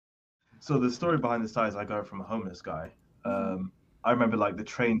So the story behind this tie is I got it from a homeless guy. Mm-hmm. I remember like the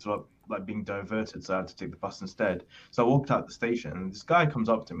trains were like being diverted, so I had to take the bus instead. So I walked out the station, and this guy comes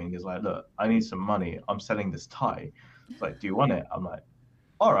up to me and he's like, "Look, I need some money. I'm selling this tie." It's like, "Do you want it?" I'm like,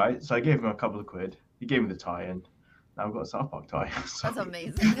 "All right." So I gave him a couple of quid. He gave me the tie, and now I've got a South Park tie. So That's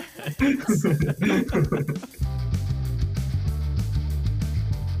amazing.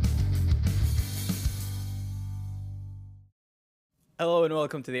 Hello and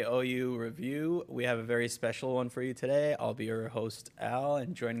welcome to the OU review. We have a very special one for you today. I'll be your host, Al,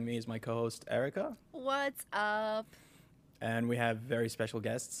 and joining me is my co host, Erica. What's up? And we have very special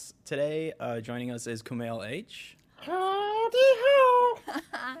guests today. Joining us is Kumail H. Howdy ho!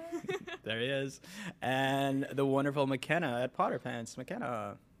 There he is. And the wonderful McKenna at Potter Pants.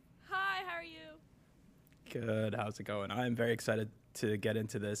 McKenna. Hi, how are you? Good. How's it going? I'm very excited to get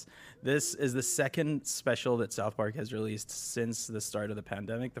into this. This is the second special that South Park has released since the start of the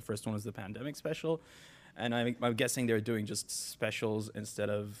pandemic. The first one was the pandemic special. And I'm guessing they're doing just specials instead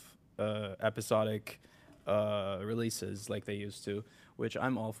of episodic releases like they used to, which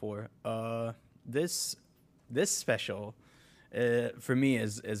I'm all for. This special for me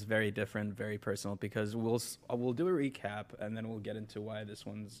is very different, very personal, because we'll do a recap and then we'll get into why this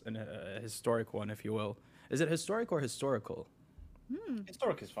one's a historic one, if you will. Is it historic or historical?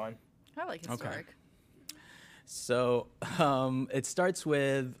 Historic is fine. I like historic. So it starts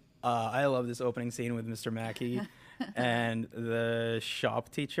with I love this opening scene with Mr. Mackey and the shop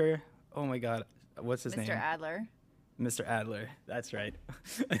teacher. Oh my God, what's his name? Mr. Adler. Mr. Adler. That's right.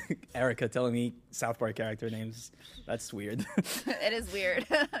 Erica telling me South Park character names. That's weird. It is weird.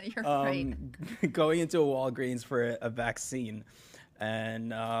 You're right. Going into a Walgreens for a vaccine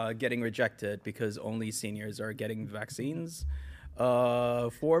and getting rejected because only seniors are getting vaccines.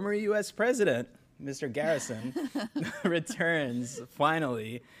 Former U.S. President, Mr. Garrison, returns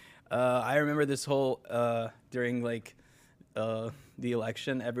finally. I remember this whole during the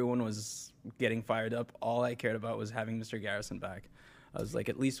election, everyone was getting fired up. All I cared about was having Mr. Garrison back. I was like,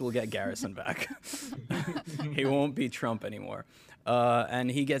 at least we'll get Garrison back. He won't be Trump anymore.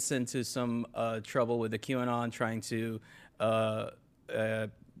 And he gets into some trouble with the QAnon, trying to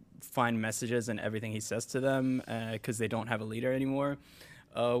find messages and everything he says to them because they don't have a leader anymore.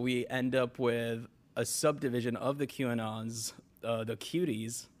 We end up with a subdivision of the QAnons, the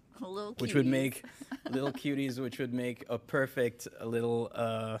cuties, which would make little cuties, which would make a perfect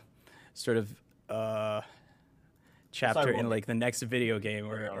little sort of chapter in like the next video game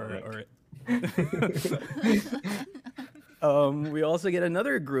or we also get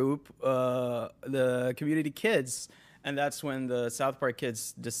another group, the community kids, and that's when the South Park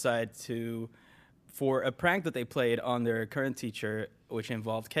kids decide to, for a prank that they played on their current teacher, which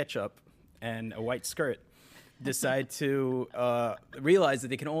involved ketchup and a white skirt, decide to realize that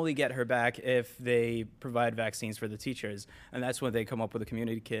they can only get her back if they provide vaccines for the teachers. And that's when they come up with the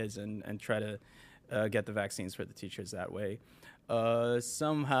community kids and try to get the vaccines for the teachers that way.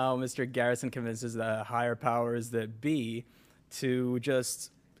 Somehow Mr. Garrison convinces the higher powers that be to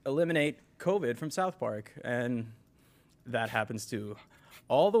just eliminate COVID from South Park, and that happens too.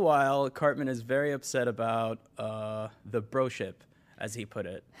 All the while, Cartman is very upset about the broship, as he put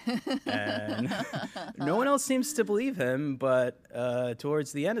it. And no one else seems to believe him, but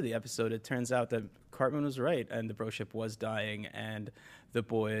towards the end of the episode, it turns out that Cartman was right, and the broship was dying, and the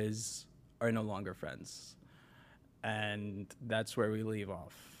boys are no longer friends. And that's where we leave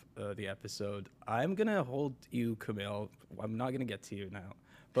off the episode. I'm going to hold you, Camille. I'm not going to get to you now.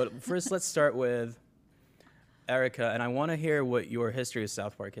 But first, let's start with Erica, and I want to hear what your history of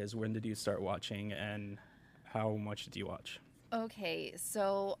South Park is. When did you start watching, and how much did you watch? Okay,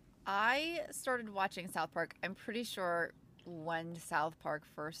 so I started watching South Park. I'm pretty sure when South Park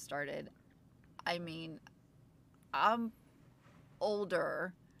first started. I mean, I'm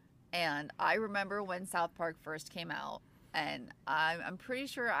older, and I remember when South Park first came out, and I'm pretty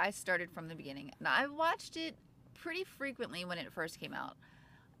sure I started from the beginning. And I watched it pretty frequently when it first came out.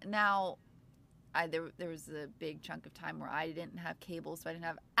 Now, there was a big chunk of time where I didn't have cable, so I didn't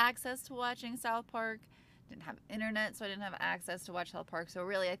have access to watching South Park. Didn't have internet, so I didn't have access to watch South Park. So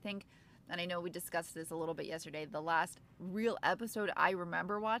really, I think, and I know we discussed this a little bit yesterday, the last real episode I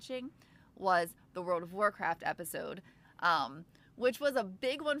remember watching was the World of Warcraft episode, which was a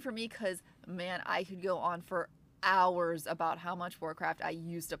big one for me because, man, I could go on for hours about how much Warcraft I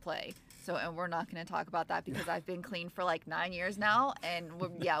used to play. So, and we're not going to talk about that because I've been clean for like 9 years now, and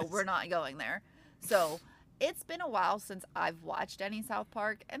we're not going there. So it's been a while since I've watched any South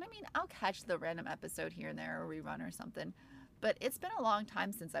Park, and I mean, I'll catch the random episode here and there, or rerun or something, but it's been a long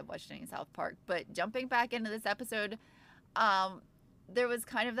time since I've watched any South Park. But jumping back into this episode, there was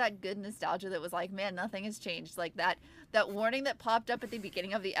kind of that good nostalgia that was like, man, nothing has changed. Like that warning that popped up at the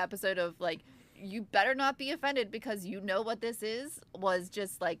beginning of the episode of like, you better not be offended because you know what this is, was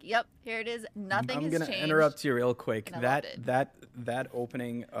just like, yep, here it is. Nothing has I'm gonna changed. interrupt you real quick. And I loved it. That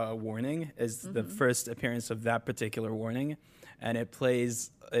opening warning is the first appearance of that particular warning, and it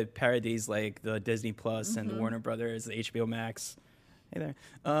parodies like the Disney Plus and the Warner Brothers, the HBO Max. Hey there.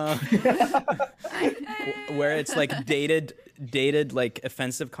 Where it's like dated like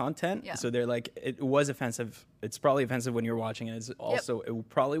offensive content. Yeah. So they're like, it was offensive. It's probably offensive when you're watching it. It's also it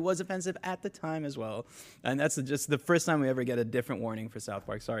probably was offensive at the time as well. And that's just the first time we ever get a different warning for South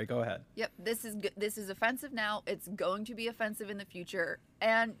Park. Sorry, go ahead. Yep, this is offensive now. It's going to be offensive in the future.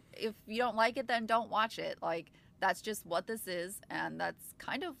 And if you don't like it, then don't watch it. Like, that's just what this is, and that's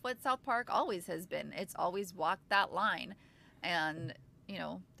kind of what South Park always has been. It's always walked that line. And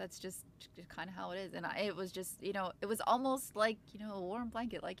that's just kind of how it is. And it was just, it was almost like, a warm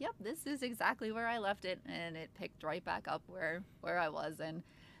blanket. Like, yep, this is exactly where I left it, and it picked right back up where I was. And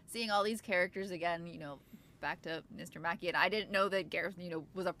seeing all these characters again, back to Mr. Mackey. And I didn't know that Gareth,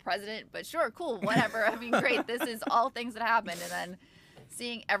 was a president, but sure, cool, whatever. I mean, great. This is all things that happened. And then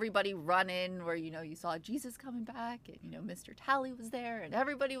seeing everybody run in where, you saw Jesus coming back, and, Mr. Tally was there, and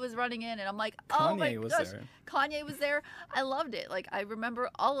everybody was running in, and I'm like, oh my gosh, Kanye was there. I loved it. Like, I remember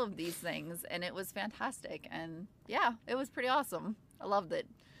all of these things, and it was fantastic. And yeah, it was pretty awesome. I loved it.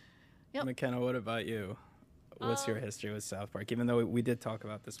 Yep. McKenna, what about you? What's your history with South Park? Even though we did talk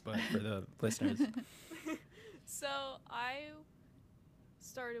about this, but for the listeners. So I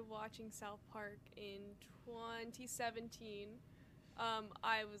started watching South Park in 2017.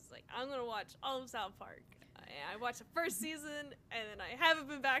 I was like, I'm gonna watch all of South Park. I watched the first season, and then I haven't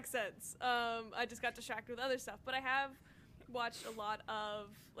been back since. I just got distracted with other stuff, but I have watched a lot of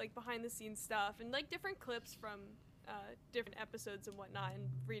like behind the scenes stuff and like different clips from different episodes and whatnot, and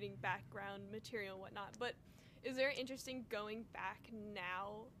reading background material and whatnot. But it was very interesting going back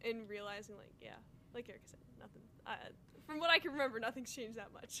now and realizing, like, yeah, like Erica said, nothing. From what I can remember, nothing's changed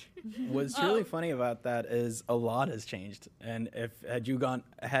that much. What's really funny about that is a lot has changed. And had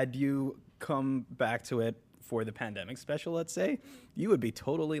you come back to it for the pandemic special, let's say, you would be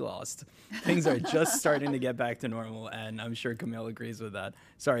totally lost. Things are just starting to get back to normal, and I'm sure Camille agrees with that.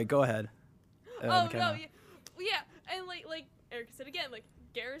 Sorry, go ahead. No, yeah, and like Erica said again, like,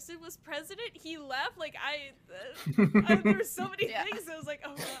 Garrison was president, he left, like, there were so many things, I was like,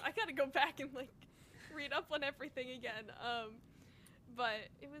 oh, I gotta go back and, like, read up on everything again. But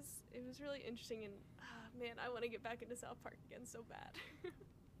it was really interesting, and man, I want to get back into South Park again so bad.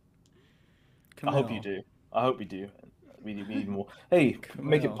 I hope you do. I hope you do. We need more. Hey,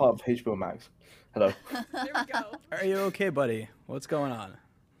 make it part of HBO Max. Hello. There we go. Are you okay, buddy? What's going on?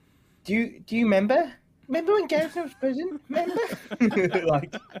 Do you remember? Remember when Garrison was president? Remember?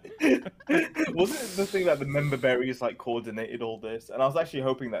 Like, wasn't it the thing that the member berries like coordinated all this? And I was actually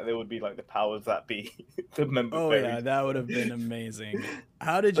hoping that there would be like the powers that be, the member berries. Oh yeah, that would have been amazing.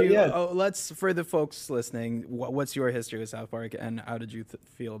 How did you? Yeah. Oh, let's for the folks listening. What's your history with South Park, and how did you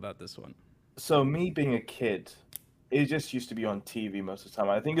feel about this one? So me being a kid, it just used to be on TV most of the time.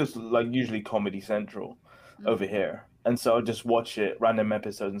 I think it was like usually Comedy Central over here. And so I'd just watch it, random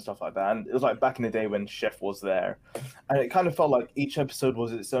episodes and stuff like that. And it was like back in the day when Chef was there. And it kind of felt like each episode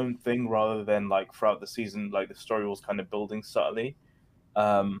was its own thing rather than like throughout the season, like the story was kind of building subtly.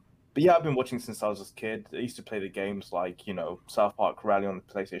 But yeah, I've been watching since I was a kid. I used to play the games like, South Park Rally on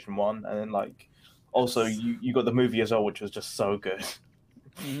the PlayStation 1. And then like, also you got the movie as well, which was just so good.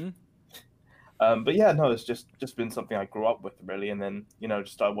 Mm-hmm. But yeah, no, it's just been something I grew up with really. And then,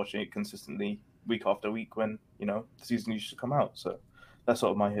 just started watching it consistently week after week when the season used to come out. So that's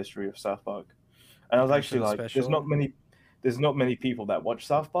sort of my history of South Park. And I was actually like, there's not many people that watch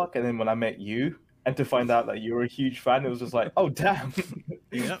South Park. And then when I met you, and to find out that you were a huge fan, it was just like, oh damn,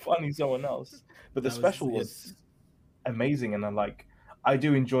 finding someone else. But the special was amazing, and I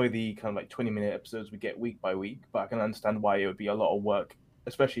do enjoy the kind of like 20-minute episodes we get week by week. But I can understand why it would be a lot of work,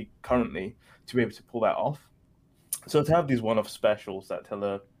 especially currently, to be able to pull that off. So to have these one-off specials that tell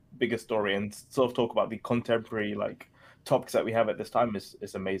a bigger story and sort of talk about the contemporary like topics that we have at this time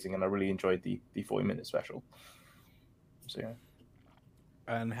is amazing, and I really enjoyed the 40-minute special. So yeah.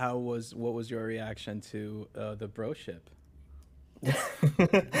 And what was your reaction to the bro ship?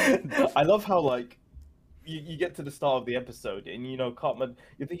 I love how like you get to the start of the episode, and Cartman,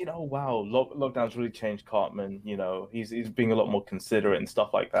 you're thinking, oh wow, lockdown's really changed Cartman. He's being a lot more considerate and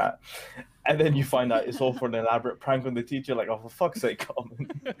stuff like that. And then you find out it's all for an elaborate prank on the teacher. Like, oh, for fuck's sake, Cartman.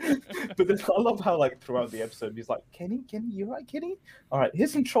 But then I love how, like, throughout the episode, he's like, Kenny, you right, Kenny? All right,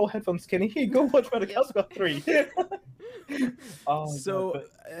 here's some troll headphones, Kenny. Here, go watch Madagascar 3. So,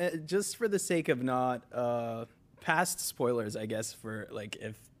 just for the sake of not past spoilers, I guess, for like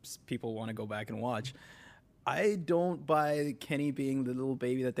if people want to go back and watch, I don't buy Kenny being the little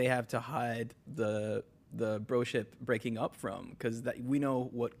baby that they have to hide the broship breaking up from, because we know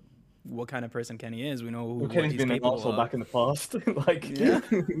what kind of person Kenny is. We know what Kenny's he's been an capable asshole of. back in the past. Like, Yeah.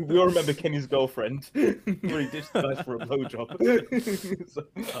 We all remember Kenny's girlfriend where he ditched the guys for a blowjob. So,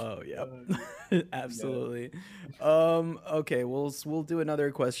 Oh yeah, absolutely. Okay, we'll do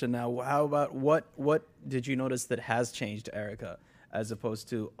another question now. How about what did you notice that has changed, Erica, as opposed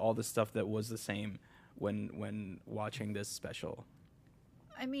to all the stuff that was the same when watching this special?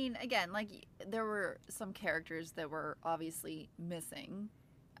 I mean, again, like there were some characters that were obviously missing,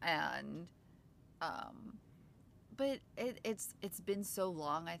 and but it's been so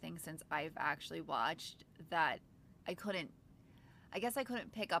long, I think, since I've actually watched that I guess I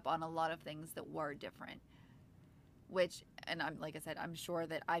couldn't pick up on a lot of things that were different. Which, and I'm like I said, I'm sure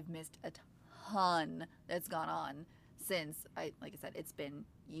that I've missed a ton that's gone on since like I said, it's been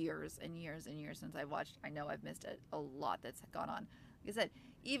years and years and years since I watched. I know I've missed a lot that's gone on. Like I said,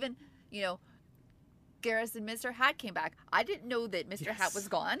 even Garrison, Mr. Hat came back. I didn't know that Mr. Hat was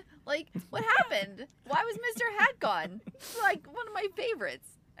gone. Like, what happened? Why was Mr. Hat gone? It's like one of my favorites.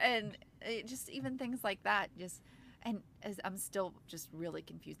 And just even things like that. And I'm still just really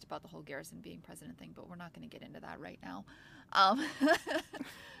confused about the whole Garrison being president thing, but we're not going to get into that right now.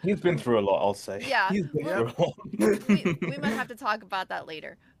 He's been through a lot, I'll say. Yeah. He's been through a lot. we might have to talk about that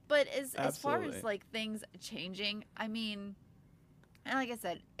later. But as far as Absolutely. like things changing, I mean, and like I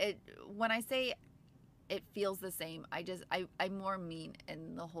said, when I say it feels the same, I more mean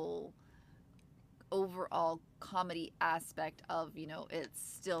in the whole overall comedy aspect of, it's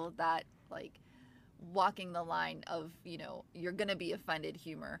still that like walking the line of, you're gonna be offended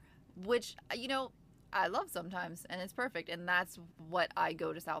humor, which I love sometimes, and it's perfect, and that's what I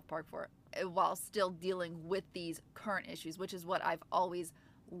go to South Park for, while still dealing with these current issues, which is what I've always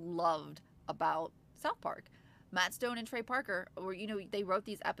loved about South Park. Matt Stone and Trey Parker were, they wrote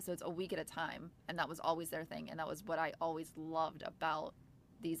these episodes a week at a time, and that was always their thing, and that was what I always loved about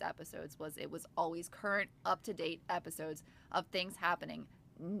these episodes. Was it was always current, up-to-date episodes of things happening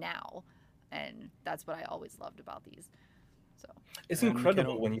now, and that's what I always loved about these. So It's And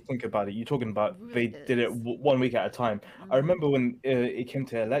incredible Ken- when you think about it. You're talking about Really they did it is. 1 week at a time. I Mhm. remember when it came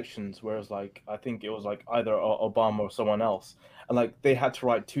to elections, where it was like, I think it was like either Obama or someone else, and like they had to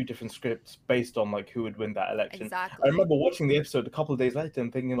write 2 different scripts based on like who would win that election. Exactly. I remember watching the episode a couple of days later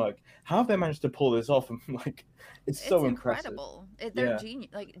and thinking like, how have they managed to pull this off? And like, it's so impressive. incredible. They're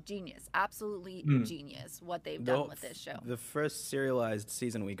Yeah. genius, absolutely Mm. genius. What they've done with this show. The first serialized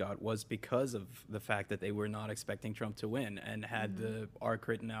season we got was because of the fact that they were not expecting Trump to win and had the arc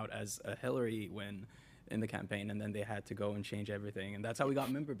written out as a Hillary win in the campaign, and then they had to go and change everything, and that's how we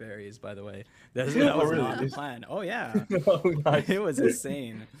got member berries, by the way. That was really? not the plan. Oh yeah, Oh, nice. it was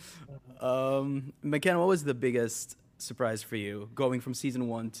insane. McKenna, what was the biggest surprise for you going from season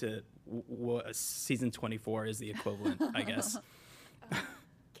 1 to season 24 is the equivalent, I guess?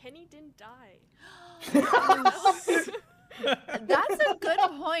 Kenny didn't die. That's a good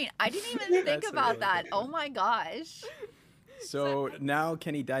point. I didn't even think That's a about really that. good Oh point. my gosh. So now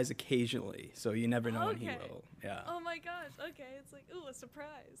Kenny dies occasionally, so you never know when he Okay. will. Yeah. Oh my gosh. Okay, it's like, ooh, a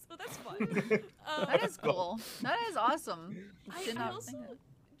surprise. Oh, that's fun. That is cool. That is awesome. Did I not also think that.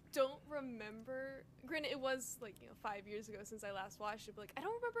 don't remember. Granted, it was like 5 years ago since I last watched it, but like I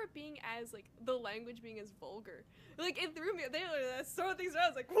don't remember it being as like the language being as vulgar. Like it threw me. They were throwing things around. I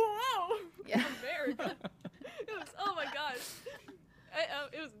was like, whoa, Yeah. America. It was, oh my gosh.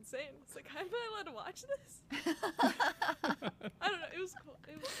 It was insane. It's like, am I allowed to watch this? I don't know. It was cool.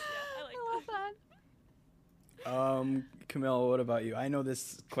 It was, yeah, I liked I love it. that. Camille, what about you? I know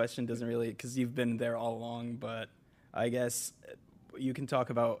this question doesn't really, because you've been there all along, but I guess you can talk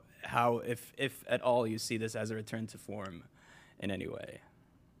about how, if at all, you see this as a return to form in any way.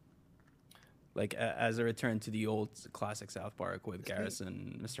 Like as a return to the old classic South Park with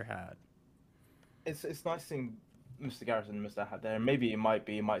Garrison, Mr. Hat. It's nice seeing Mr. Garrison and Mr. Hat there. Maybe it might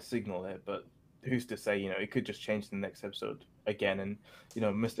signal it, but who's to say? It could just change the next episode again, and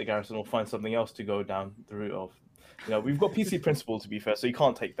Mr. Garrison will find something else to go down the route of. We've got PC principle, to be fair, so you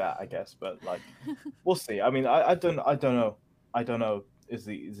can't take that, I guess. But like, we'll see. I mean, I don't know is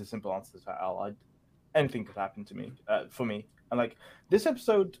the simple answer to that, Al. anything could happen to me, for me. And like this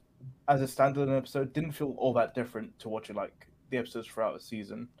episode, as a standalone episode, didn't feel all that different to watching like the episodes throughout the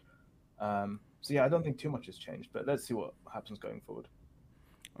season. So yeah, I don't think too much has changed, but let's see what happens going forward.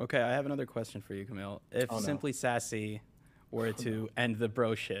 Okay, I have another question for you, Camille. If Oh, no. Simply Sassy were to end the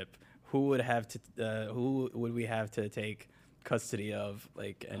broship, who would we have to take custody of,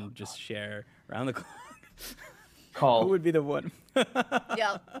 like, and just share around the clock? Carl. Who would be the one?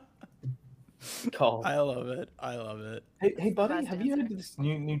 Yep. Carl. I love it. I love it. Hey, buddy, Best have you heard answer. of this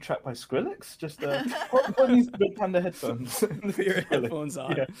new track by Skrillex? Just put these Red Panda headphones. Put your Skrillex. headphones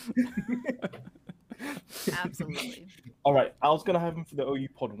on. Yeah. Absolutely. All right, I was gonna have him for the OU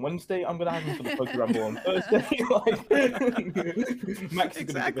pod on Wednesday. I'm gonna have him for the Poker Ramble on Thursday. Like, Max is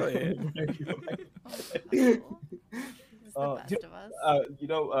Exactly. Oh, Uh, he's the best of us. you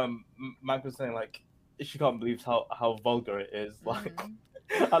know, Mac was saying like she can't believe how vulgar it is. Like,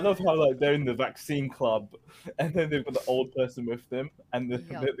 I love how like they're in the vaccine club, and then they've got the old person with them, and Yup.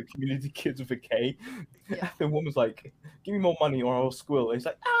 the community kids with a K. Yeah. The woman's like, "Give me more money or I'll squill." And he's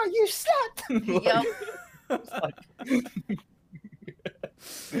like, "Ah, you slut!" Yup. It's like,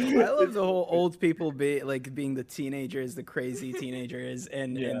 I love the whole old people being the teenagers, the crazy teenagers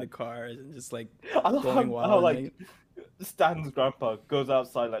in Yeah. the cars and just like I love going how wild. like Stan's grandpa goes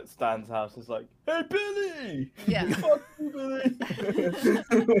outside like Stan's house. Is like, "Hey Billy, Yeah. fuck you, Billy."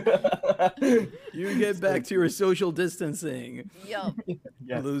 You get back to your social distancing, Yup.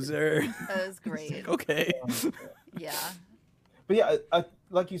 Yes. loser. That was great. Okay. Yeah. But yeah, I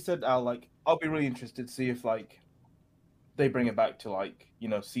like you said, Al. Like, I'll be really interested to see if like they bring it back to like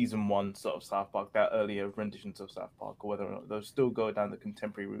season 1 sort of South Park, that earlier renditions of South Park, or whether or not they'll still go down the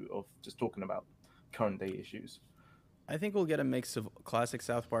contemporary route of just talking about current day issues. I think we'll get a mix of classic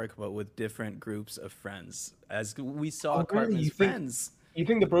South Park, but with different groups of friends, as we saw Oh, really? Cartman's You think- friends. You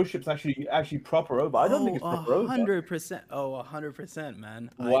think the bro ship's actually proper over? I don't think it's proper over. 100%. Oh, 100%, man.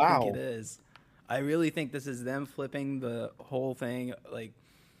 I Wow. think it is. I really think this is them flipping the whole thing, like,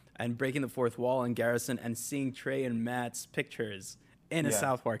 and breaking the fourth wall in Garrison, and seeing Trey and Matt's pictures in a Yeah.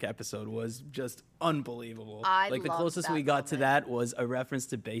 South Park episode was just unbelievable. I like the loved closest that we got to moment. that was a reference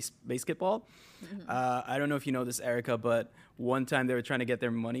to basketball. I don't know if you know this, Erica, but one time they were trying to get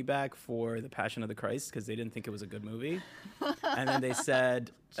their money back for The Passion of the Christ because they didn't think it was a good movie, and then they said,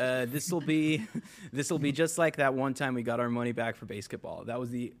 "This will be just like that one time we got our money back for basketball." That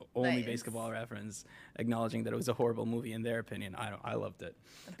was the only Nice. basketball reference, acknowledging that it was a horrible movie in their opinion. I loved it.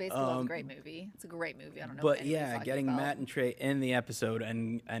 Baseball's a great movie. It's a great movie. I don't know. But what anybody's yeah, talking getting about. Matt and Trey in the episode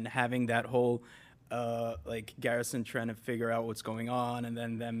and having that whole like Garrison trying to figure out what's going on, and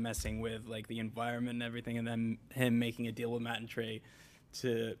then them messing with like the environment and everything, and then him making a deal with Matt and Trey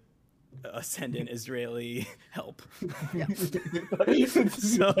to send in Israeli help.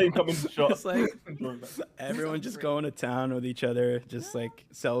 So coming to shot. It's like everyone just going to town with each other, just like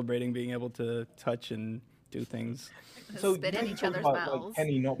celebrating being able to touch and do things. So Spit you in guys each talk other's about, mouths. Like,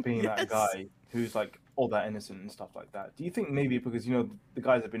 Kenny not being that Yes. guy who's like all that innocent and stuff like that. Do you think maybe because the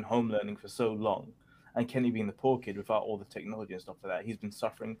guys have been home learning for so long, and Kenny being the poor kid without all the technology and stuff like that, he's been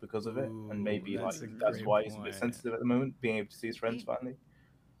suffering because of it, and Ooh, maybe like that's a that's great why he's a bit point. sensitive at the moment, being able to see his friends finally.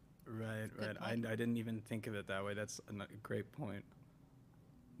 Right, Good right. point. I didn't even think of it that way. That's a great point.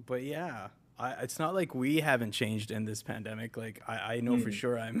 But yeah, it's not like we haven't changed in this pandemic. Like I know for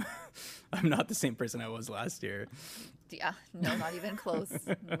sure I'm not the same person I was last year. Yeah. No, not even close.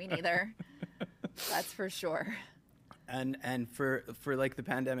 Me neither. That's for sure. And for like the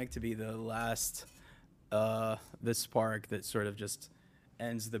pandemic to be the last the spark that sort of just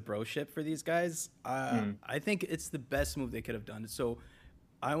ends the broship for these guys, I think it's the best move they could have done. So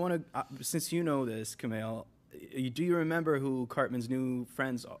I want to, since you know this, Camille, do you remember who Cartman's new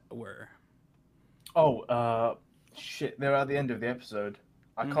friends were? Oh, shit! They're at the end of the episode.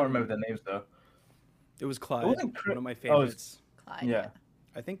 I can't remember their names though. It was Clyde, wasn't one of my Oh, favorites. Clyde. Yeah,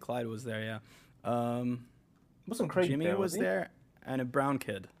 I think Clyde was there, yeah. wasn't Craig Jimmy there? was he? there, and a brown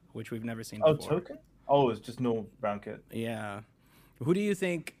kid, which we've never seen Oh, before. Token. Oh, it's just no brown kid. Yeah. Who do you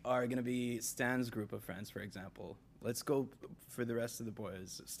think are going to be Stan's group of friends, for example? Let's go for the rest of the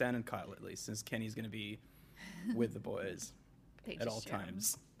boys. Stan and Kyle, at least, since Kenny's going to be with the boys They at just all share 'em.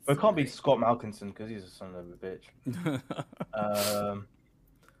 times. But it can't be Scott Malkinson because he's a son of a bitch.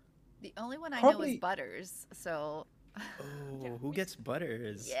 The only one I know Probably- is Butters. So Oh, who gets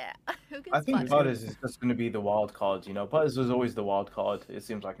Butters? yeah. Who gets I think Butters? Butters is just going to be the wild card, Butters was always the wild card, it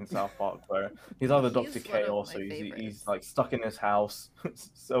seems like, in South Park, where he's either Dr. He's K one of or so my he's favorites. like stuck in his house,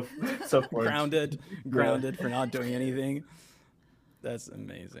 so Grounded for not doing anything. That's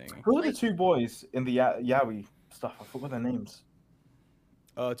amazing. Who are the Like- two boys in the Yowie stuff? I forgot their names.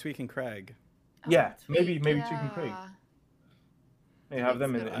 Tweak and Craig. Yeah, Tweet, maybe Chicken Creek. yeah. Maybe have Tweet's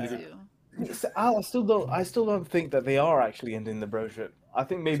them a good in one the I- too. I still don't think that they are actually ending the broship. I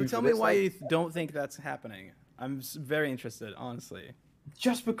think So maybe tell for me this, why like, you don't think that's happening. I'm very interested, honestly.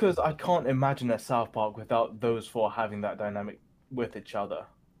 just because I can't imagine a South Park without those four having that dynamic with each other.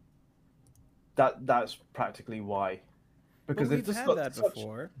 That's practically why. But Because they've we've just had got that such.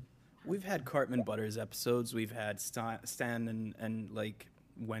 before. We've had Cartman Butters episodes. We've had Stan and like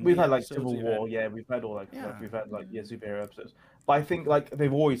We've Wendy had like episodes. Civil We've War, had yeah, we've had all that stuff. yeah. We've had like Mhm. superhero episodes, but I think like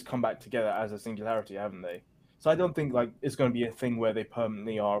they've always come back together as a singularity, haven't they? So I don't think like it's going to be a thing where they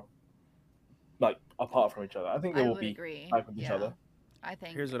permanently are like apart from each other. I think they I will would be agree. back with each Yeah. other. I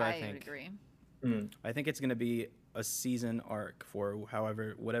think Here's what I would think. agree. I think it's gonna be a season arc for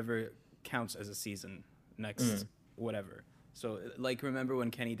whatever counts as a season next whatever. So like remember when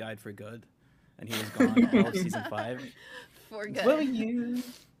Kenny died for good, and he was gone all of season 5. For Where were good. you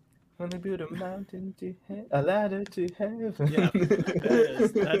when they built a mountain to a ladder to heaven? Yeah, there it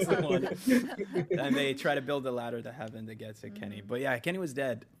is. That's the one. And they try to build a ladder to heaven to get to Kenny. But yeah, Kenny was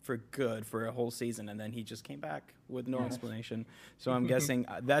dead for good for a whole season, and then he just came back with no explanation. So I'm guessing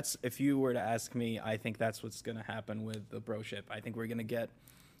that's, if you were to ask me, I think that's what's going to happen with the broship. I think we're going to get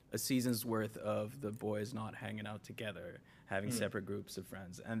a season's worth of the boys not hanging out together, having separate groups of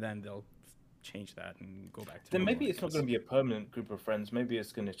friends, and then they'll change that and go back to Then normal, maybe I it's not guess. going to be a permanent group of friends. Maybe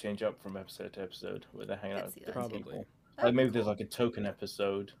it's going to change up from episode to episode where they're hanging out with Could see that different too. Probably. people. That'd Like be maybe there's cool. like a token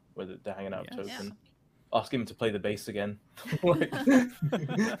episode where they're hanging out with Yes. token. Yeah. Ask him to play the bass again. Like-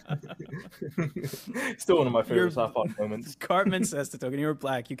 Still one of my favorite South Park moments. Cartman says to Token, "You're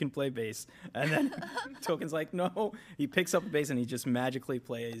black, you can play bass." And then Token's like, "No." He picks up the bass and he just magically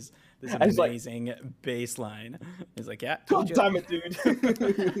plays this And he's like- amazing bass line. He's like, "Yeah, God told you." damn it, dude!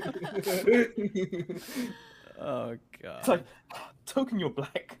 Oh god. It's like, Token, you're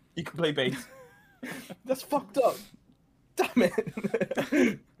black. You can play bass. That's fucked up. Damn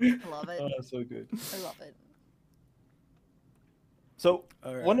it. I love it. Oh, so good. I love it. So,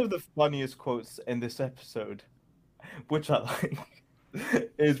 All right. one of the funniest quotes in this episode, which I like,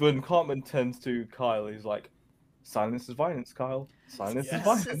 is when Cartman turns to Kyle. He's like, "Silence is violence, Kyle. Silence Yes.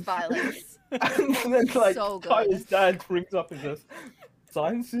 is This violence." is violence. And then, like, So good. Kyle's dad brings up and says,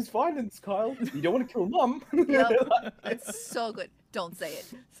 "Silence is violence, Kyle. You don't want to kill mum." Yep. It's so good. Don't say it.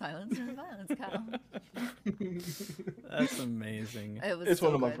 Silence or violence, Kyle. That's amazing. It was It's so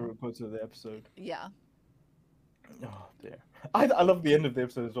one of my good. favorite quotes of the episode. Yeah. Oh dear. I love the end of the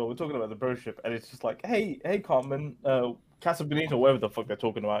episode as well. We're talking about the broship, and it's just like, hey, Cartman, Casa Bonita, whatever the fuck they're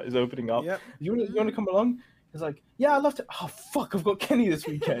talking about, is opening up. Yep. You want to come along? He's like, yeah, I'd love to. Oh fuck, I've got Kenny this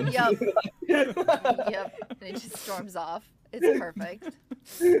weekend. Yep. Yep. And he just storms off. It's perfect.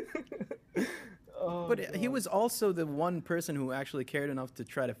 Oh, But he God. was also the one person who actually cared enough to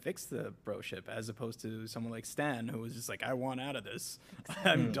try to fix the broship, as opposed to someone like Stan, who was just like, "I want out of this.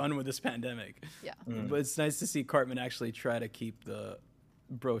 I'm done with this pandemic." Yeah. But it's nice to see Cartman actually try to keep the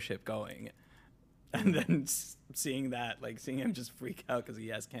broship going, and then seeing him just freak out because he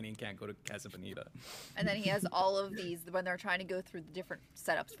has Kenny and can't go to Casa Bonita. And then he has all of these when they're trying to go through the different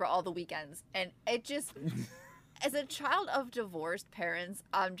setups for all the weekends. And it just, as a child of divorced parents,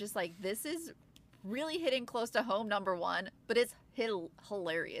 I'm just like, this is really hitting close to home, number one, but it's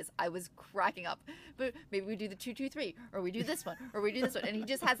hilarious. I was cracking up. But maybe we do the 2-2-3, or we do this one, or we do this one. And he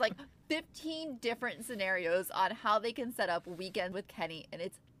just has like 15 different scenarios on how they can set up weekend with Kenny, and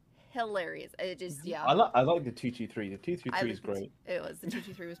it's hilarious. It just, yeah. I like the 223. The 223 is was- great. It was. The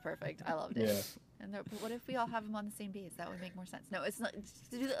 2-2-3 was perfect. I loved it. Yeah. And but what if we all have them on the same days? That would make more sense. No, it's not.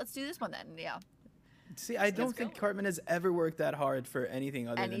 Let's do this one then. Yeah. See, I don't Let's think go. Cartman has ever worked that hard for anything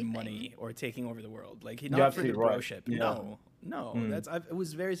other than Anything. money or taking over the world. Like, You're not for the absolutely right. broship. Yeah. No. Mm. It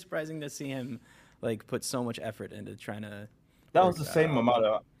was very surprising to see him like put so much effort into trying to. That work was the same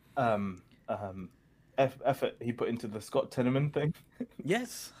out. amount of effort he put into the Scott Tenorman thing.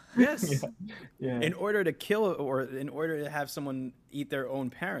 Yes. Yes. Yeah. In order to kill or in order to have someone eat their own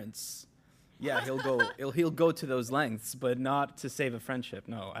parents, yeah, he'll go to those lengths, but not to save a friendship.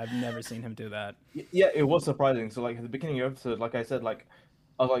 No, I've never seen him do that. Yeah, it was surprising. So, like, at the beginning of the episode, like I said, like,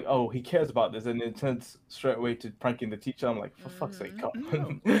 I was like, oh, he cares about this, and it turns straight away to pranking the teacher. I'm like, for fuck's sake,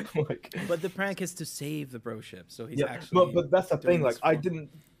 Cartman. Like, But the prank is to save the broship, so he's yeah, actually. but that's the doing thing. Like, this I for- didn't.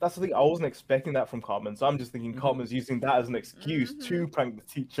 That's the thing. I wasn't expecting that from Cartman, so I'm just thinking Cartman's using that as an excuse to prank the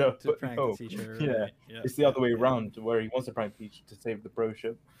teacher. To but prank no. the teacher. Yeah, right, yeah. it's the other way around, where he wants to prank the teacher to save the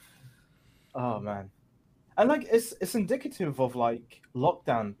broship. Oh man. And like it's indicative of like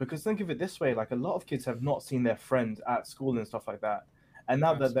lockdown, because think of it this way, like a lot of kids have not seen their friends at school and stuff like that. And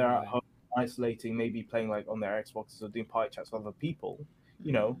now that they're at Absolutely. home isolating, maybe playing like on their Xboxes or doing party chats with other people,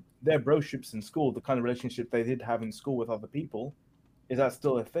 you know, their broships in school, the kind of relationship they did have in school with other people, is that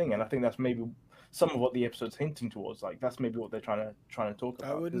still a thing? And I think that's maybe some of what the episode's hinting towards. Like that's maybe what they're trying to talk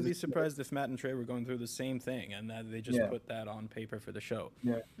about. I wouldn't 'Cause be it's, surprised if Matt and Trey were going through the same thing and that they just yeah, put that on paper for the show.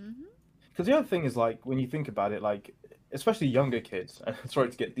 yeah. Mm-hmm. Because the other thing is like when you think about it, like especially younger kids. Sorry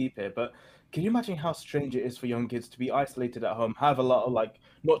to get deep here, but can you imagine how strange it is for young kids to be isolated at home, have a lot of like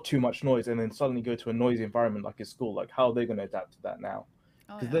not too much noise, and then suddenly go to a noisy environment like a school? Like how are they going to adapt to that now?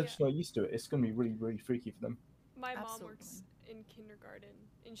 Oh Because yeah. they're just not used to it. It's going to be really, really freaky for them. My mom Absolutely. works in kindergarten,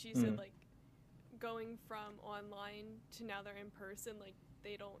 and she Mm. said like going from online to now they're in person, like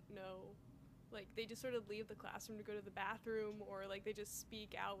they don't know, like they just sort of leave the classroom to go to the bathroom, or like they just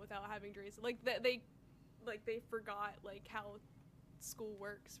speak out without having to raise, like they forgot like how school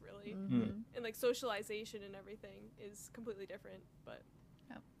works really, Mm-hmm. and like socialization and everything is completely different. But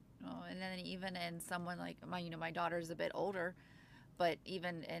Oh, and then even in someone like my daughter's a bit older, but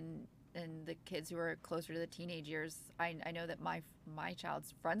even in the kids who are closer to the teenage years, I know that my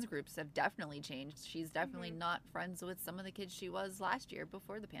child's friends groups have definitely changed. She's definitely not friends with some of the kids she was last year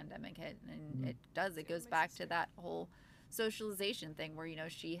before the pandemic hit, and it Same goes with my back to sister. that whole socialization thing where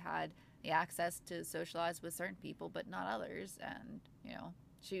she had the access to socialize with certain people but not others, and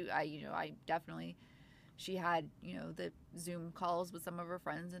I definitely she had the Zoom calls with some of her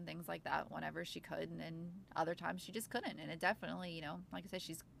friends and things like that whenever she could, and other times she just couldn't. And it definitely, like I said,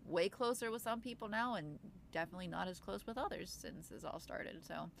 she's way closer with some people now and definitely not as close with others since this all started.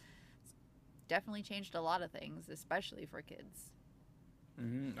 So it's definitely changed a lot of things, especially for kids.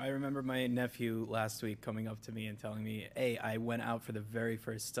 I remember my nephew last week coming up to me and telling me, "Hey, I went out for the very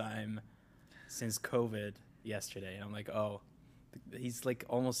first time since COVID yesterday." And I'm like, "Oh," he's like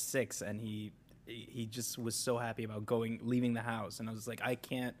almost 6, and he just was so happy about leaving the house. And I was like, I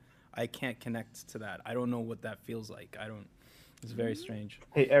can't connect to that. I don't know what that feels like. It's very strange.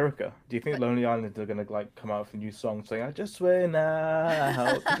 Hey Erica, do you think But- Lonely Island are gonna like come out with a new song saying "I just went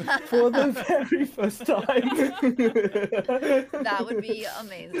out for the very first time"? That would be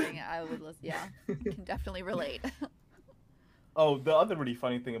amazing. I would listen. Yeah, can definitely relate. Oh, the other really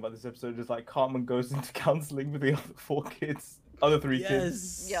funny thing about this episode is like Carmen goes into counseling with the other three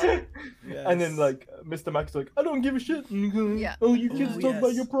kids. Yeah. And then like Mr. Mac is like, I don't give a shit. Yeah. Oh, you kids Oh, talk about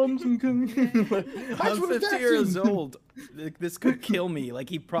yes. your problems. Like, I'm 50 years old. This could kill me. Like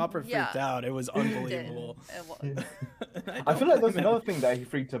he proper freaked Yeah. out. It was unbelievable. It was. I feel like don't that's blame him. another thing that he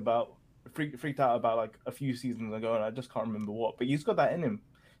freaked out about like a few seasons ago, and I just can't remember what. But he's got that in him.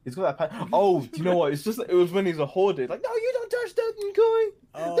 He's got that. Oh, do you know what? It was when he's a hoarder. Like, no, you don't touch that, Nkoi.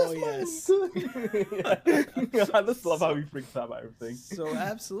 Oh, That's yes. mine. Yeah. I just love how he freaks out about everything. So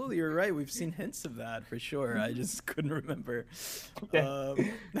absolutely, you're right. We've seen hints of that for sure. I just couldn't remember. Yeah.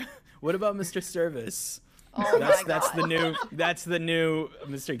 What about Mr. Service? Oh my That's God. the new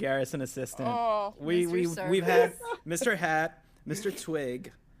Mr. Garrison assistant. Oh, we've Mr. had Service. Mr. Hat, Mr.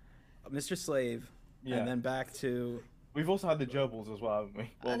 Twig, Mr. Slave, Yeah. and then back to We've also had the gerbils as well, haven't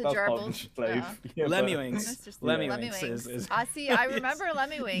we? Well, The that's part of gerbils, the slave. yeah. Yeah, but- Lemmywinks. Mr. Lemmywinks Lemmywinks. is See, I Yes. remember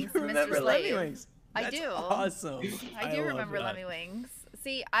Lemmywinks, You Mr. remember Slave. Lemmywinks? I That's do. Awesome. I do love remember that. Lemmywinks.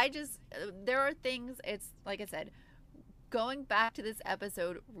 See, I just there are things. It's like I said, going back to this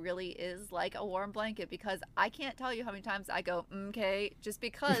episode really is like a warm blanket because I can't tell you how many times I go okay just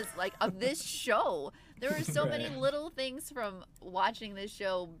because like of this show. There are so many Right. little things from watching this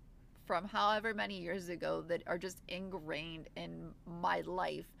show from however many years ago that are just ingrained in my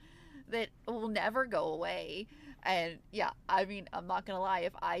life that will never go away. And yeah, I mean, I'm not gonna lie,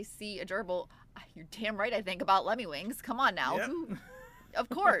 if I see a gerbil, you're damn right I think about Lemmywinks. Come on now. Yep. Of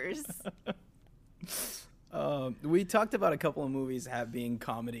course. We talked about a couple of movies being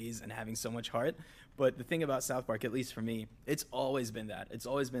comedies and having so much heart, but the thing about South Park, at least for me, it's always been that. It's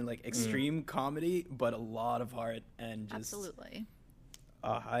always been like extreme comedy, but a lot of heart and just. Absolutely.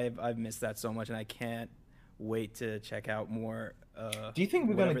 I've missed that so much, and I can't wait to check out more. Do you think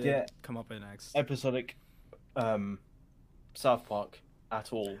we're gonna whatever they get come up with next? episodic South Park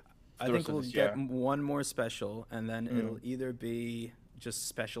at all? I the think rest of we'll this get year? one more special, and then it'll either be just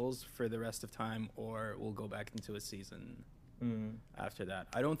specials for the rest of time, or we'll go back into a season after that.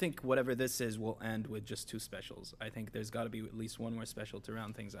 I don't think whatever this is will end with just 2 specials. I think there's got to be at least one more special to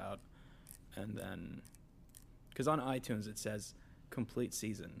round things out, and then because on iTunes it says complete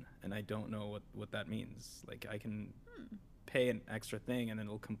season, and I don't know what that means. Like I can pay an extra thing, and then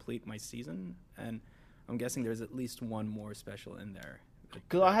it'll complete my season, and I'm guessing there's at least one more special in there.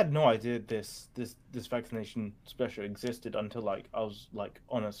 Because I had no idea this vaccination special existed until like I was like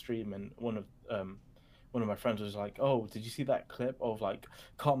on a stream and one of my friends was like, "Oh, did you see that clip of like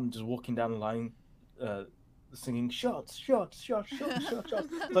Carmen just walking down the line, singing shots, shots, shots, shots, shots, shots.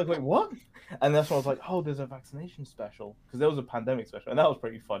 It's like, wait, what? And that's when I was like, oh, there's a vaccination special because there was a pandemic special, and that was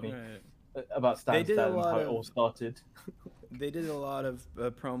pretty funny about They Stan did a and lot how it of- all started. They did a lot of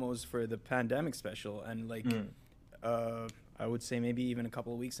promos for the pandemic special, and like, I would say maybe even a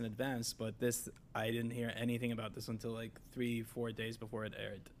couple of weeks in advance. But this, I didn't hear anything about this until like 3-4 days before it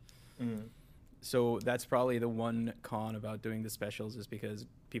aired. So that's probably the one con about doing the specials, is because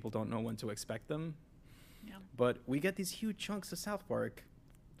people don't know when to expect them. Yeah. But we get these huge chunks of South Park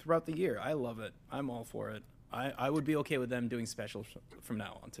throughout the year. I love it. I'm all for it. I would be okay with them doing specials from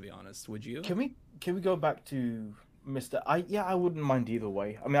now on, to be honest. Would you? Can we go back to Mr. I wouldn't mind either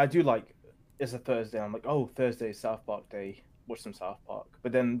way. I mean, I do like, it's a Thursday. I'm like, oh, Thursday is South Park Day. Watch some South Park.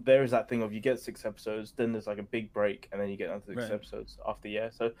 But then there is that thing of you get 6 episodes, then there's like a big break, and then you get another 6 Right. episodes after the year.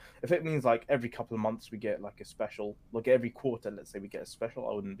 So if it means like every couple of months we get like a special, like every quarter, let's say we get a special,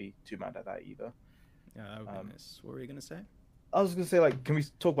 I wouldn't be too mad at that either. Yeah, that would be nice. What were you gonna say? I was gonna say, like, can we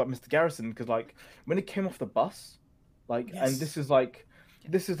talk about Mr. Garrison? Because like when it came off the bus, like, Yes. and this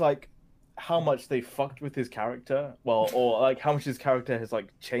is like how much they fucked with his character. Well, or like how much his character has like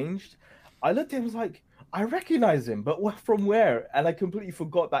changed. I looked at him, was like, I recognize him, but from where? And I completely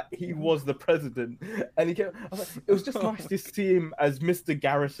forgot that he was the president. And he kept, I was like, it was just nice to see him as Mr.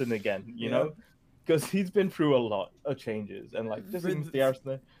 Garrison again, you know, because he's been through a lot of changes, and like just seeing Mr. Garrison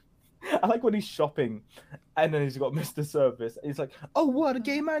there. I like when he's shopping, and then he's got Mr. Service. And he's like, "Oh, what? A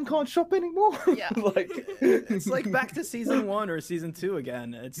gay man can't shop anymore." Yeah. Like It's like back to season 1 or season 2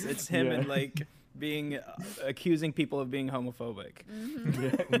 again. It's him Yeah. and like being accusing people of being homophobic.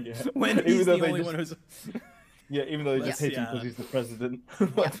 Mm-hmm. yeah. When Even he's though the they only just- one who's Yeah, even though they just Yes, hate him yeah. because he's the president.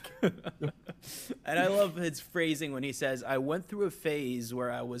 Like, And I love his phrasing when he says, "I went through a phase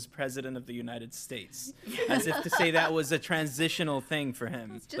where I was president of the United States," as if to say that was a transitional thing for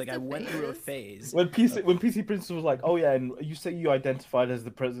him. It's just Like, I a went through a phase. phase. when PC Prince was like, "Oh yeah, and you say you identified as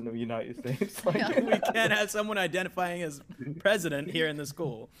the president of the United States," like, Yeah. We can't have someone identifying as president here in the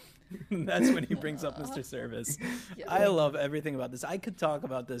school. That's when he brings up Mr. Service. Yeah. I love everything about this. I could talk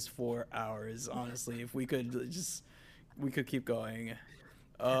about this for hours, honestly, if we could keep going.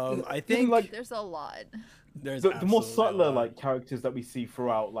 I think like There's a lot. there's the more absolutely a subtler lot. like characters that we see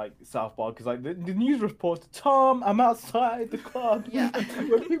throughout like South Park, because like the news reports, Tom, I'm outside the club. Yeah.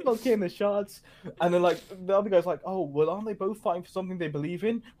 When people are getting the shots, and then like the other guy's like, oh well, aren't they both fighting for something they believe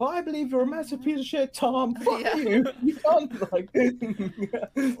in? Well, I believe you're a massive piece of shit, Tom. Fuck Yeah. you can't like.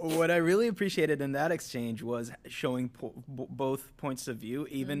 What I really appreciated in that exchange was showing both points of view,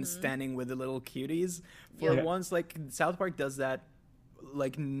 even standing with the little cuties. For Yeah. once, like South Park does that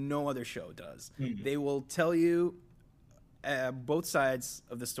like no other show does. Mhm. They will tell you both sides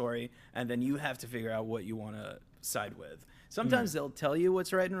of the story, and then you have to figure out what you want to side with. Sometimes they'll tell you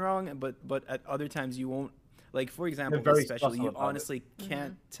what's right and wrong, but at other times you won't. Like, for example, very especially, subtle you about it. honestly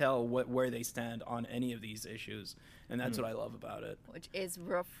can't tell where they stand on any of these issues, and that's what I love about it. Which is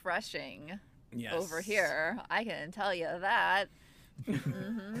refreshing Yes. over here. I can tell you that.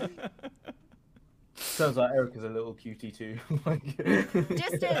 Hmm. Turns out Eric is a little cutie too. Like,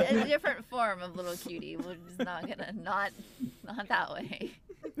 Just a different form of little cutie. We're just not gonna not that way.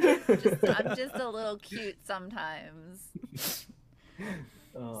 I'm just a little cute sometimes.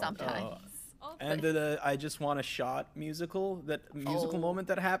 Oh. Sometimes. Oh, And the I Just Want a Shot musical Oh. moment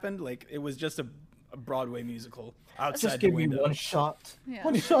that happened, like it was just a Broadway musical outside Just the give me window. one shot. Yeah.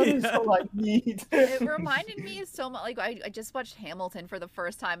 One shot is Yeah. all I need. It reminded me so much. Like I just watched Hamilton for the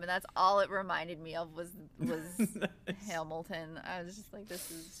first time, and that's all it reminded me of was Hamilton. I was just like,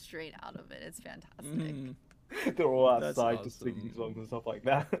 this is straight out of it. It's fantastic. Mhm. They're all That's outside just awesome. singing songs and stuff like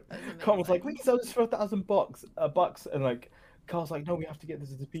that. was Carl was like, amazing. "We can sell this for $1,000 bucks," and like Carl's like, "No, we have to get this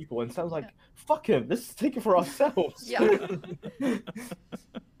to the people." And Sam's like, "Fuck him, let's take it for ourselves." Yeah.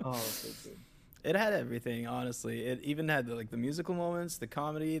 Oh, so good. It had everything, honestly. It even had the musical moments, the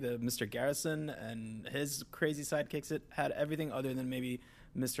comedy, the Mr. Garrison and his crazy sidekicks. It had everything other than maybe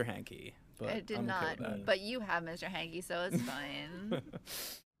Mr. Hanky. But It did I'm okay not. with that. But you have Mr. Hanky, so it's fine.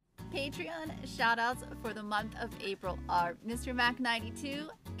 Patreon shoutouts for the month of April are Mr. Mac 92,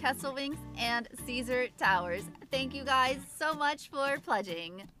 Kessel Winks, and Caesar Towers. Thank you guys so much for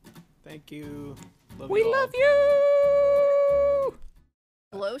pledging. Thank you. We all. love you.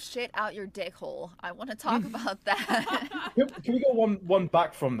 Blow shit out your dick hole. I want to talk about that. Can we go one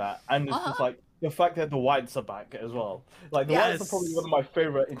back from that? And it's just Uh-huh. like the fact that the whites are back as well. Like the whites are probably Yes. one of my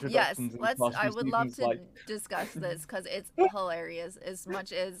favorite Yes, introductions. in the let's. past I few would love seasons, to like, discuss this because it's hilarious. As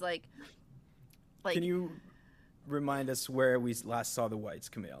much as like. Can you remind us where we last saw the whites,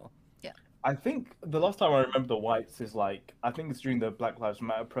 Camille? I think the last time I remember the Whites is like I think it's during the Black Lives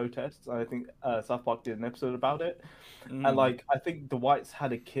Matter protests. And I think South Park did an episode about it, and Mm. like I think the Whites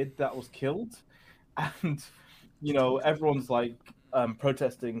had a kid that was killed, and you know everyone's like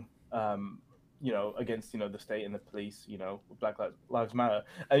protesting you know against you know the state and the police, you know Lives Matter,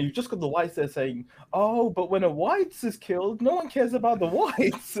 and you've just got the Whites there saying, oh, but when a Whites is killed, no one cares about the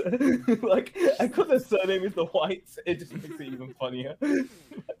Whites. Like, and because their surname is the Whites, it just makes it even funnier.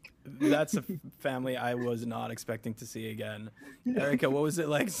 That's a family I was not expecting to see again. Erica, what was it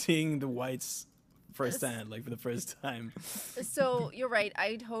like seeing the Whites firsthand, like for the first time? So you're right.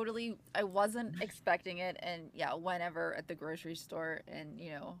 I wasn't expecting it. And yeah, whenever at the grocery store and,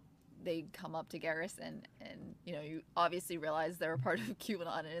 they come up to Garrison and, you obviously realize they're a part of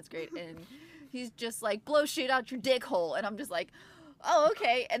QAnon and it's great. And he's just like, blow shit out your dick hole. And I'm just like, oh,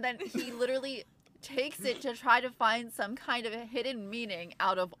 okay. And then he literally takes it to try to find some kind of a hidden meaning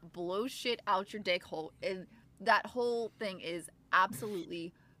out of blow shit out your dick hole. And that whole thing is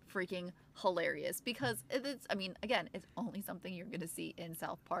absolutely freaking hilarious because again, it's only something you're gonna see in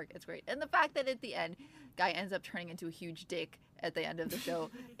South Park. It's great. And the fact that at the end guy ends up turning into a huge dick at the end of the show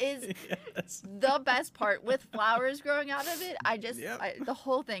is Yes. the best part with flowers growing out of it. Yep. The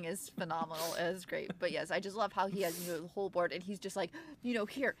whole thing is phenomenal. It is great. But yes, I just love how he has the whole board and he's just like,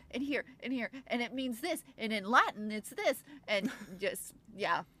 here and here and here and it means this and in Latin it's this and just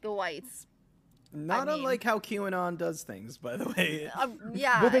the Whites. Not unlike how QAnon does things, by the way.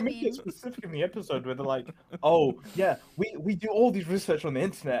 Yeah, Well, they make it specific in the episode where they're like, "Oh, yeah, we do all these research on the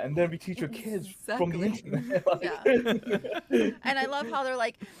internet, and then we teach your kids from the internet." Yeah. And I love how they're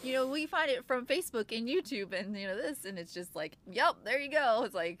like, we find it from Facebook and YouTube, and this, and it's just like, yep, there you go.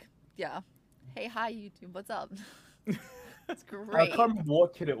 It's like, yeah, hey, hi YouTube, what's up? It's I great. can't remember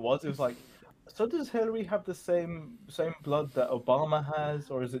what kid it was. It was like, so does Hillary have the same blood that Obama has,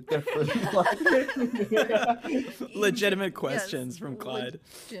 or is it different? Legitimate questions from Clyde.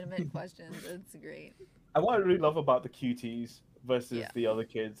 Legitimate questions. It's great. And what I really love about the QTs versus the other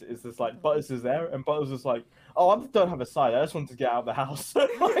kids is this like Butters is there, and Butters is like, "Oh, I don't have a side. I just want to get out of the house."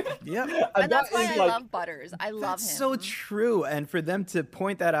 Yep. And that's why I love Butters. I love him. That's so true. And for them to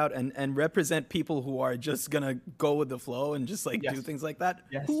point that out and represent people who are just gonna go with the flow and just like do things like that,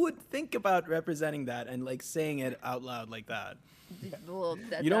 who would think about representing that and like saying it out loud like that? Well,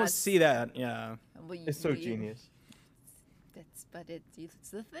 you don't see that, yeah. It's so genius. It's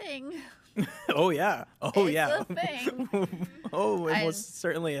the thing. Oh yeah. Oh it's yeah. The thing. Oh, it most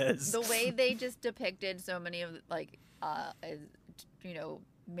certainly is. The way they just depicted so many of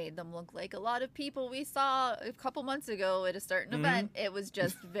made them look like a lot of people we saw a couple months ago at a certain event. It was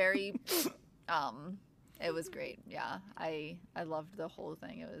just very it was great. Yeah. I loved the whole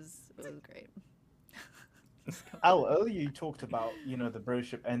thing. It was great. Al, earlier you talked about the bro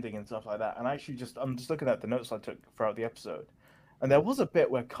ship ending and stuff like that, and I'm just looking at the notes I took throughout the episode, and there was a bit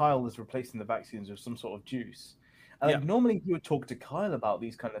where Kyle is replacing the vaccines with some sort of juice, and like, normally he would talk to Kyle about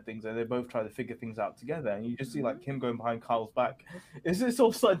these kind of things, and they both try to figure things out together, and you just see like him going behind Kyle's back. It's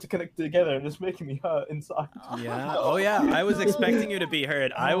all starting to connect together, and it's making me hurt inside. Yeah. Oh yeah. I was expecting you to be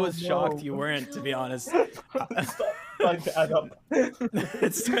hurt. I was shocked you weren't, to be honest. To add up.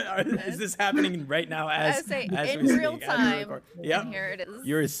 Is this happening right now as in real time? Yep. Here it is.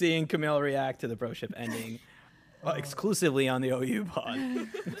 You're seeing Camille react to the broship ending exclusively on the OU pod.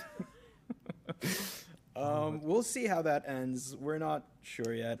 We'll see how that ends. We're not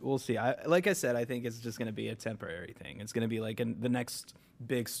sure yet. We'll see. Like I said, I think it's just going to be a temporary thing. It's going to be like the next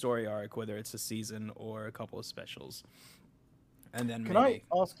big story arc, whether it's a season or a couple of specials. And then Can I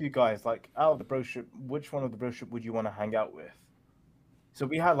ask you guys, like, out of the broship, which one of the broship would you want to hang out with? So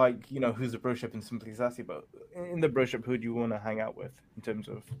we had like, who's the broship and Simply Sassy, but in the broship, who do you want to hang out with in terms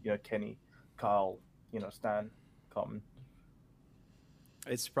of, Kenny, Kyle, Stan, Cartman?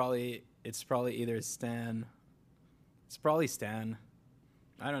 It's probably either Stan. It's probably Stan.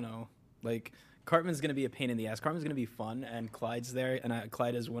 I don't know. Like, Cartman's gonna be a pain in the ass. Cartman's gonna be fun, and Clyde's there, and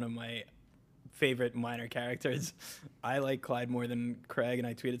Clyde is one of my favorite minor characters. I like Clyde more than Craig, and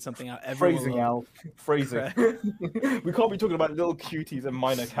I tweeted something out. Phrasing, Al. Phrasing. We can't be talking about little cuties and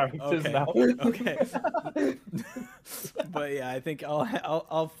minor characters now. Okay. But yeah, I think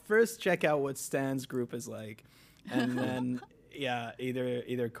I'll first check out what Stan's group is like, and then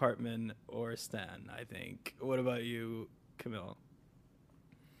either Cartman or Stan, I think. What about you, Camille?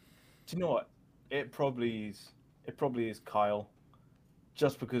 Do you know what? It probably is Kyle.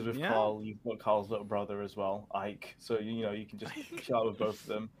 Just because with Kyle, you've got Kyle's little brother as well, Ike. So you can just chill out with both of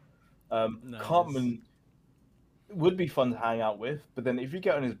them. Nice. Cartman would be fun to hang out with, but then if you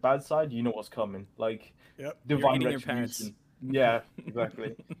get on his bad side, you know what's coming. Like divine You're eating your parents. retribution. Yeah,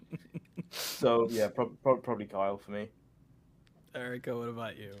 exactly. So yeah, probably Kyle for me. Erica, what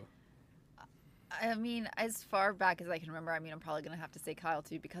about you? I mean, as far back as I can remember, I mean, I'm probably gonna have to say Kyle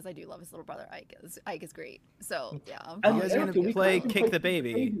too because I do love his little brother Ike. Ike is great. So yeah, I'm You probably guys are gonna gonna go play Kyle. Kick the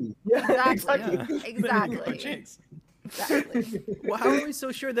Baby. Yeah, Exactly. Yeah. Exactly. Oh, jeez. Exactly. Well, how are we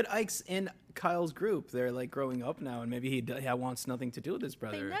so sure that Ike's in Kyle's group? They're like growing up now, and maybe he wants nothing to do with his They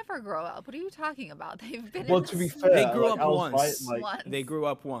brother. never grow up. What are you talking about? They've been Well, in to be this- fair, They grew like, up I was once. right, like, once. They grew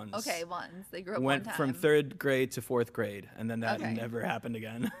up once. Okay, once. They grew up Went one time. from 3rd grade to 4th grade, and then that Okay. never happened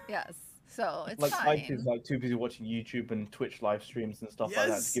again. Yes. So it's like fine. Ike is like too busy watching YouTube and Twitch live streams and stuff like that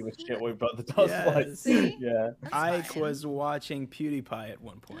Yes. to give a shit what your brother does. Like, Yes. See? yeah. That's Ike fine. was watching PewDiePie at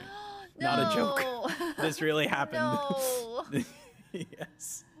one point. No. Not a joke. This really happened. No.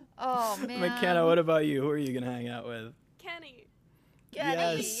 Yes. Oh man. McKenna, what about you? Who are you gonna hang out with? Kenny.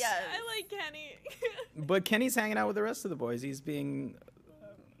 Kenny, Yes. yes. I like Kenny. But Kenny's hanging out with the rest of the boys. He's being.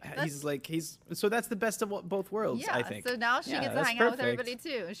 So that's the best of both worlds, Yeah, I think. so now she Yeah, gets to that's hang out with perfect.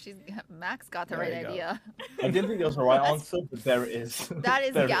 everybody too. Max got the There right you go. idea. I didn't think that was the right answer, but there it is. That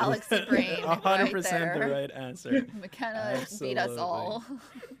is There it galaxy brain. 100% right there. the right answer. McKenna beat us all.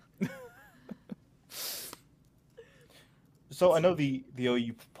 So I know the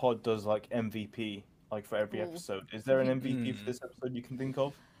OU pod does like MVP like for every Ooh. episode. Is there an MVP Mm. for this episode you can think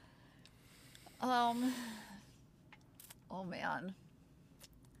of? Oh man,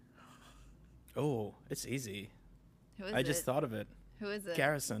 Oh, it's easy. who is I just it? thought of it. Who is it?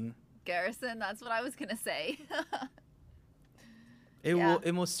 Garrison. Garrison. That's what I was gonna say. It Yeah. will.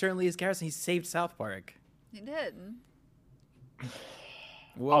 It most certainly is Garrison. He saved South Park. He did.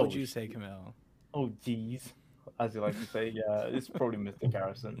 What would Oh, you say, Camille? Oh geez, as you like to say, yeah, it's probably Mr.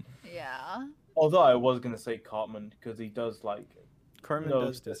 Garrison. Yeah. Although I was gonna say Cartman because he does like Carmen you know,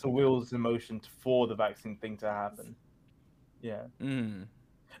 does set this. the wheels in motion for the vaccine thing to happen. Yeah, Mm. it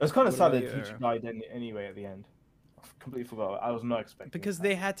was kind of What sad about that you, the teacher Aaron? died anyway at the end. I completely forgot. I was not expecting Because that.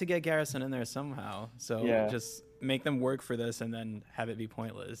 they had to get Garrison in there somehow. So Yeah. just make them work for this and then have it be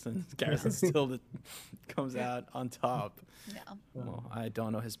pointless. And Garrison still comes out on top. Yeah. Well, I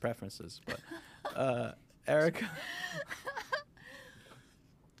don't know his preferences, but Erica.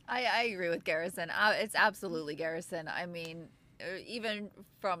 I agree with Garrison. It's absolutely Garrison. I mean, even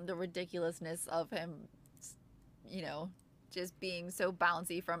from the ridiculousness of him, you know, just being so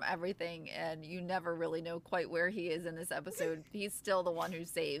bouncy from everything, and you never really know quite where he is in this episode. He's still the one who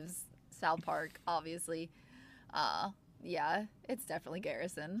saves South Park, obviously. Yeah, it's definitely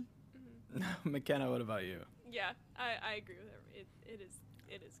Garrison. McKenna, what about you? Yeah, I agree with her.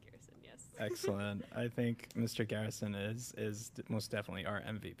 It is Garrison. Yes. Excellent. I think Mr. Garrison is most definitely our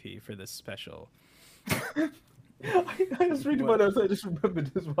MVP for this special. I was reading my notes. I just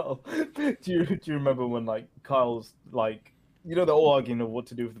remembered as well. Do you remember when like Kyle's like they're all arguing of what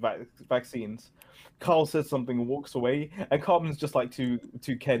to do with the vaccines? Kyle says something and walks away, and Carmen's just like to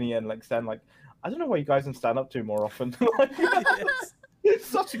Kenny and like Stan like, I don't know why you guys don't stand up to him more often. Like, Yes. it's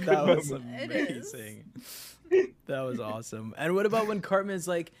such a good That was moment. It is. amazing. That was awesome. And what about when Cartman's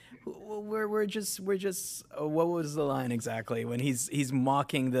like, we're just what was the line exactly when he's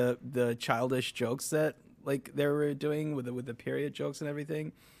mocking the childish jokes that like they were doing with the period jokes and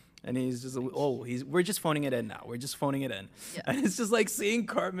everything, and he's just we're just phoning it in now. We're just phoning it in, Yeah. and it's just like seeing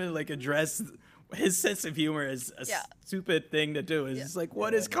Cartman like address his sense of humor as a Yeah. stupid thing to do. It's Yeah. just like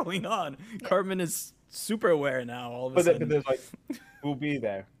what is going on? Yeah. Cartman is super aware now. All of a But sudden. there's like, we'll be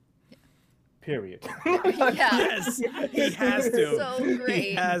there. Period. Yeah. Yes, he has to. So great.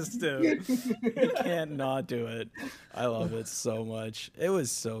 He has to. He can't not do it. I love it so much. It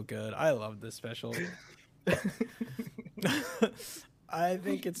was so good. I love this special. I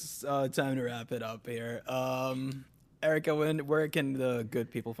think it's time to wrap it up here. Erica, where can the good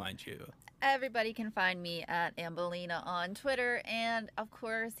people find you? Everybody can find me at Ambelina on Twitter, and of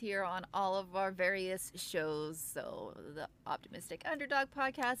course here on all of our various shows. So the Optimistic Underdog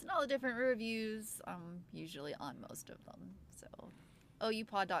podcast and all the different reviews. I'm usually on most of them. So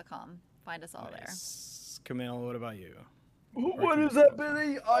oupod.com. Find us all Nice. Camille, what about you? What is that,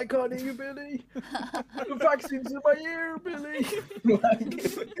 Billy? I can't hear you, Billy. The vaccine's in my ear, Billy.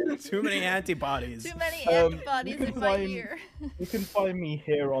 Too many antibodies. there. Too many Um, antibodies you in can my find- ear. You can find me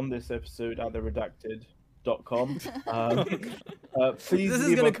here on this episode at theredacted.com. Please This is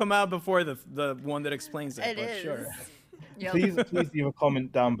leave gonna a- come out before the one that explains it. It but is. Sure. Yep. please leave a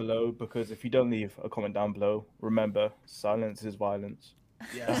comment down below, because if you don't leave a comment down below, remember, silence is violence.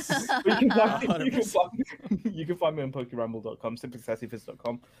 Yes. But you, can find, 100%. you can find me on pokeramble.com,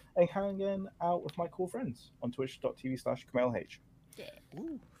 simplysassifizz.com, and hanging out with my cool friends on twitch.tv/KamelH.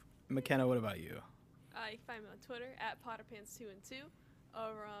 Ooh. McKenna, what about you? You can find me on Twitter at PotterPants212,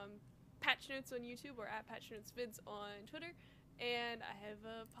 or Patch Notes on YouTube or at Patch Notes Vids on Twitter. And I have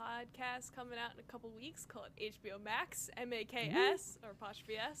a podcast coming out in a couple weeks called HBO Max, MAKS, or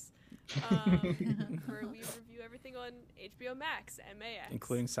apostrophe S, where we review everything on HBO Max, MAX.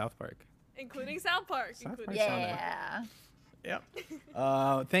 Including South Park. Including South Park. South including Park. Yeah.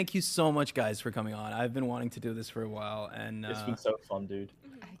 Yep. Thank you so much, guys, for coming on. I've been wanting to do this for a while, and It's been so fun, dude.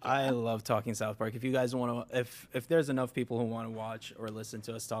 I love talking South Park. If you guys want to, if there's enough people who want to watch or listen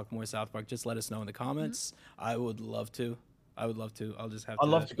to us talk more South Park, just let us know in the comments. I would love to. I'll just have to. I'd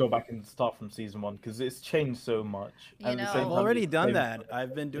love to go back and start from season 1 because it's changed so much. You And at the know- same I've time, already it's done the same- that.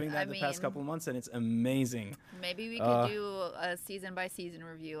 I've been doing that I the past mean- couple of months, and it's amazing. Maybe we could do a season by season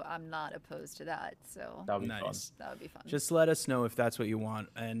review. I'm not opposed to that. So That would be fun. Nice. that would be fun. Just let us know if that's what you want,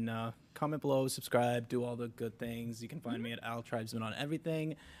 and comment below, subscribe, do all the good things. You can find me at Al Tribesman on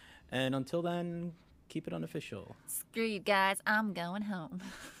everything, and until then, keep it unofficial. Screw you guys. I'm going home.